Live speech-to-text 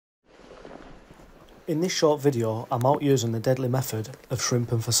In this short video, I'm out using the deadly method of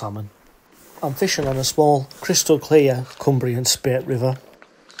shrimping for salmon. I'm fishing on a small, crystal clear Cumbrian spate river.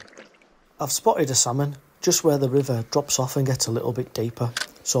 I've spotted a salmon just where the river drops off and gets a little bit deeper,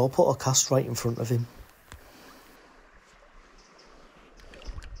 so I'll put a cast right in front of him.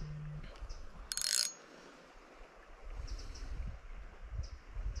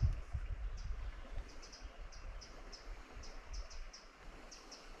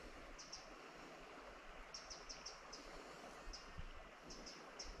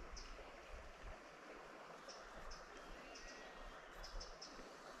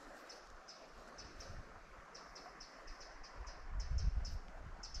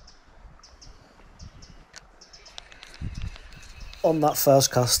 On that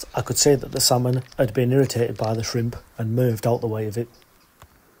first cast, I could see that the salmon had been irritated by the shrimp and moved out the way of it.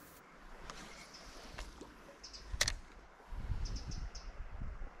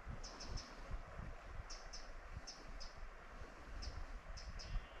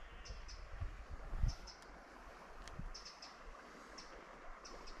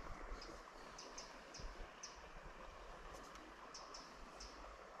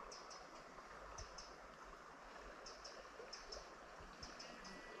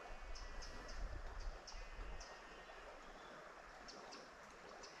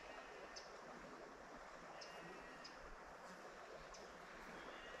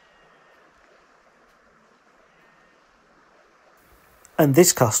 And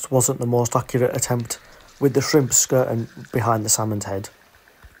this cast wasn't the most accurate attempt, with the shrimp skirting behind the salmon's head.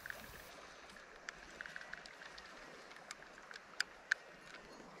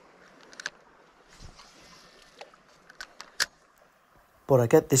 But I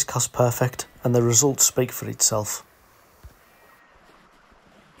get this cast perfect, and the results speak for itself.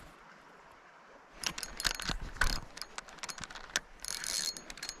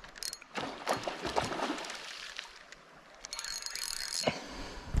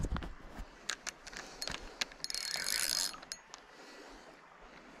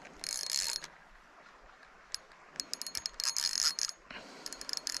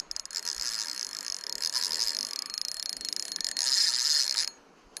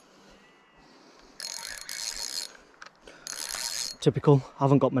 Typical, I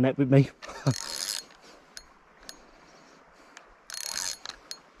haven't got my net with me.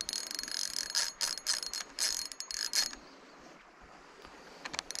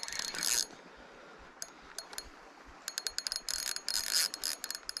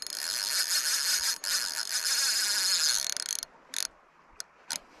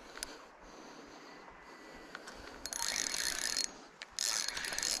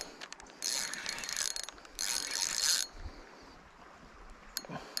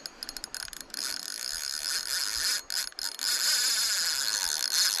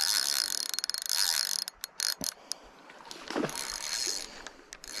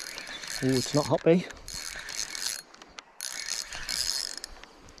 Oh, it's not hoppy.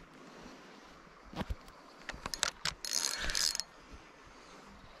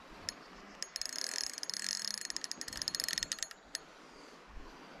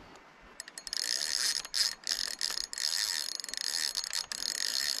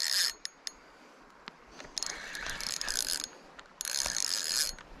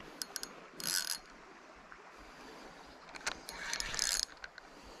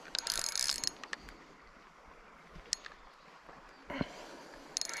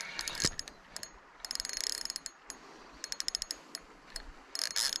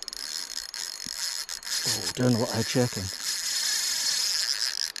 Oh, doing a lot of head shaking.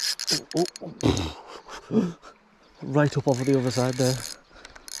 Oh. Right up over the other side there.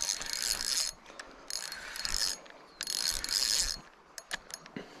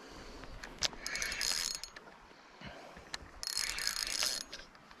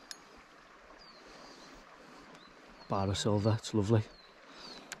 Bar of silver, it's lovely.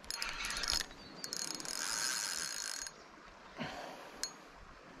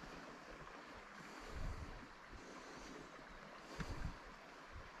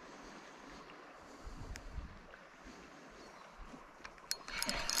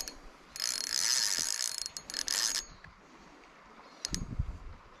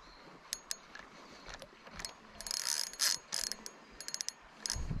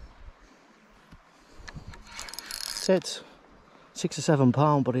 It's 6 or 7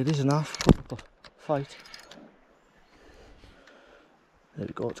 pound, but it is enough to fight. There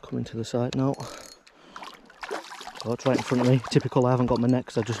we go, it's coming to the side now. Oh, it's right in front of me. Typical, I haven't got my net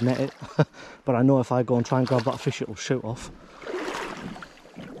because I just net it. But I know if I go and try and grab that fish, it'll shoot off.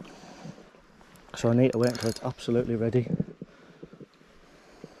 So I need to wait until it's absolutely ready.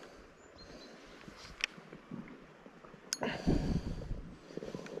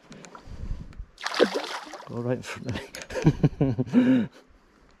 Go right in front of me.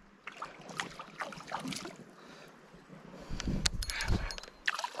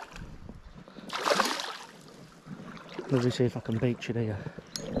 Let me see if I can beat you there.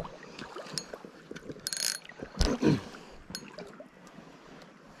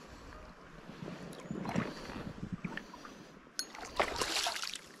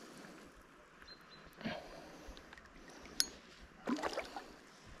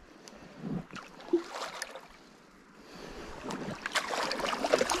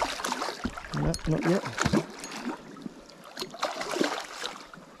 No, not yet.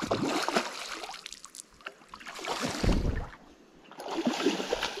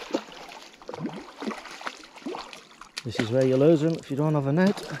 This is where you lose them if you don't have a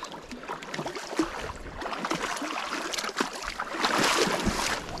net.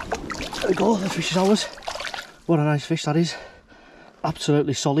 There we go, the fish is ours. What a nice fish that is.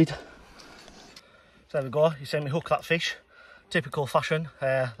 Absolutely solid. So there we go, you see me hook that fish. Typical fashion,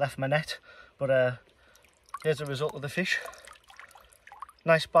 left my net. But here's the result of the fish.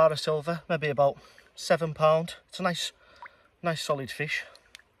 Nice bar of silver, maybe about £7. It's a nice solid fish.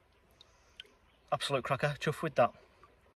 Absolute cracker, chuffed with that.